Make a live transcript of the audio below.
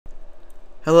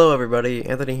Hello everybody,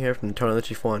 Anthony here from Tony the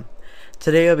Chief 1.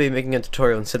 Today I'll be making a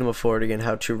tutorial in Cinema 4D on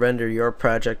how to render your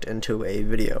project into a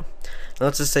video. Now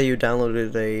let's just say you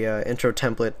downloaded a intro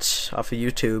template off of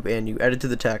YouTube and you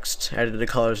edited the text, added the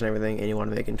colors and everything, and you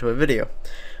want to make it into a video.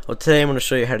 Well, today I'm going to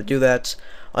show you how to do that.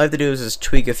 All you have to do is just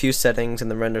tweak a few settings in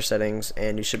the render settings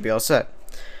and you should be all set.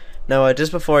 Now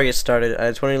just before I get started, I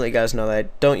just want to let you guys know that I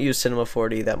don't use Cinema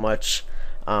 4D that much.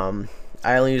 I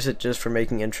only use it just for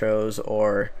making intros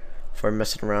or for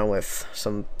messing around with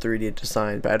some 3D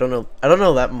design, but I don't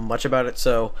know that much about it.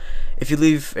 So if you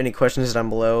leave any questions down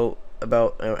below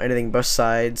about anything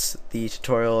besides the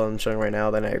tutorial I'm showing right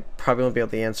now, then I probably won't be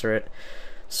able to answer it.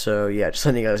 So yeah, just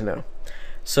letting you guys know.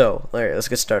 So alright, let's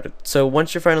get started. So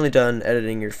once you're finally done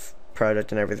editing your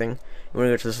project and everything, you want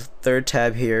to go to this third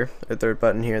tab here, or third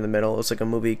button here in the middle. It's like a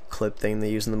movie clip thing they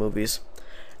use in the movies.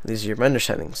 These are your render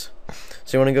settings.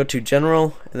 So you want to go to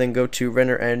General and then go to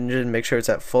Render Engine, make sure it's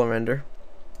at full render.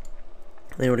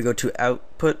 Then you want to go to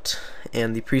Output,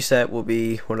 and the preset will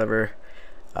be whatever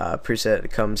preset it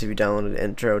comes if you download an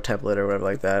intro template or whatever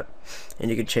like that.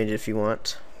 And you can change it if you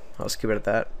want. I'll skip it at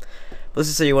that. But let's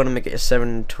just say you want to make it a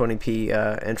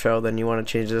 720p intro, then you want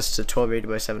to change this to 1280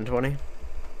 by 720.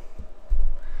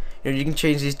 You can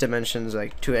change these dimensions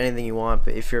like to anything you want,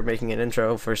 but if you're making an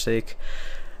intro for sake,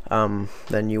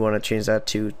 then you want to change that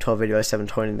to 1280 by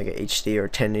 720 and make it HD, or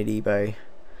 1080 by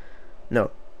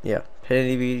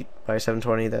 1080 by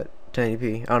 720, that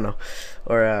 1080p, I don't know,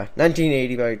 or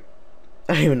 1980 by,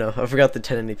 I don't even know, I forgot the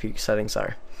 1080p settings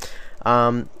are.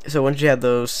 So once you have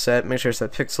those set, make sure it's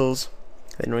at pixels.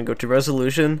 Then we go to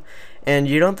resolution, and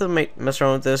you don't have to mess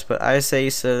around with this, but I say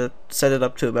set it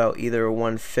up to about either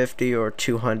 150 or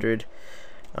 200.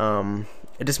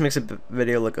 It just makes the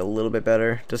video look a little bit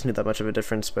better. Doesn't do that much of a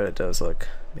difference, but it does make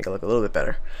it look a little bit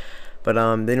better. But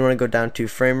then you want to go down to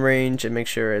frame range and make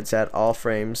sure it's at all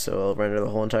frames, so it'll render the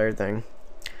whole entire thing.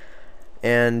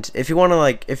 And if you want to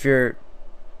if you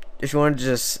want to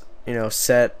just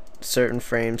set certain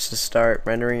frames to start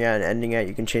rendering at and ending at,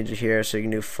 you can change it here. So you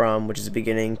can do from, which is the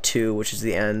beginning, to, which is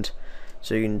the end.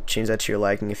 So you can change that to your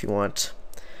liking if you want.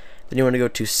 Then you want to go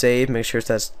to save, make sure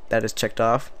that is checked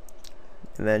off.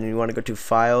 And then you want to go to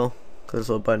file, click this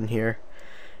little button here,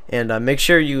 and make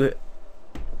sure the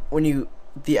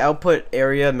output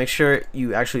area, make sure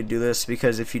you actually do this,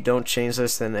 because if you don't change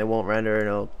this, then it won't render and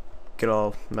it'll get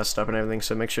all messed up and everything.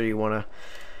 So make sure you want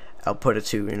to output it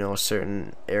to a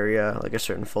certain area, like a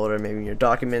certain folder, maybe in your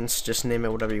documents. Just name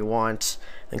it whatever you want,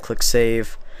 then click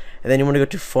save. And then you want to go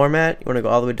to format. You want to go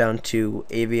all the way down to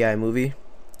AVI movie,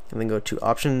 and then go to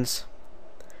options,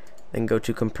 then go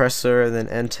to compressor, and then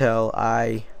Intel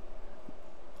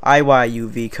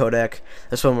IYUV codec.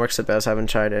 This one works the best. I haven't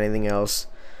tried anything else.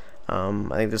 I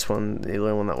think this one, the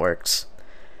only one that works.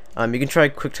 You can try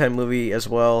QuickTime Movie as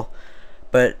well,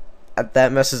 but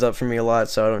that messes up for me a lot,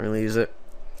 so I don't really use it.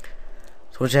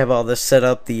 So once you have all this set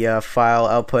up, the file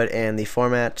output and the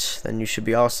format, then you should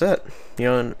be all set. You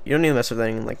don't need to mess with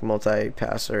anything like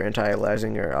multi-pass or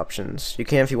anti-aliasing or options. You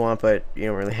can if you want, but you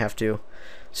don't really have to.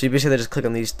 So you basically just click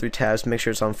on these three tabs, make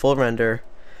sure it's on full render,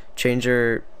 change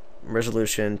your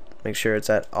resolution, make sure it's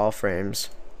at all frames,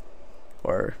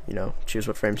 or choose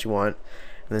what frames you want,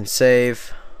 and then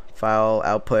save, file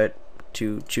output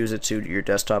to choose it to your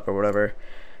desktop or whatever,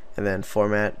 and then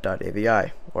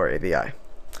format.avi or AVI.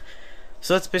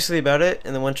 So that's basically about it.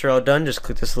 And then once you're all done, just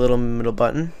click this little middle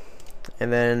button,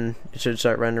 and then it should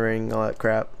start rendering all that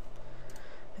crap,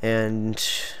 and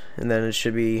then it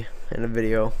should be in a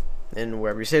video and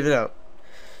wherever you saved it out.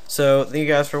 So thank you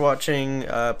guys for watching.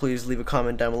 Please leave a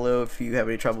comment down below if you have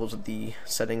any troubles with the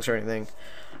settings or anything.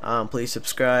 Please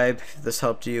subscribe if this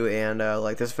helped you, and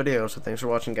like this video. So thanks for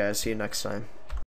watching, guys. See you next time.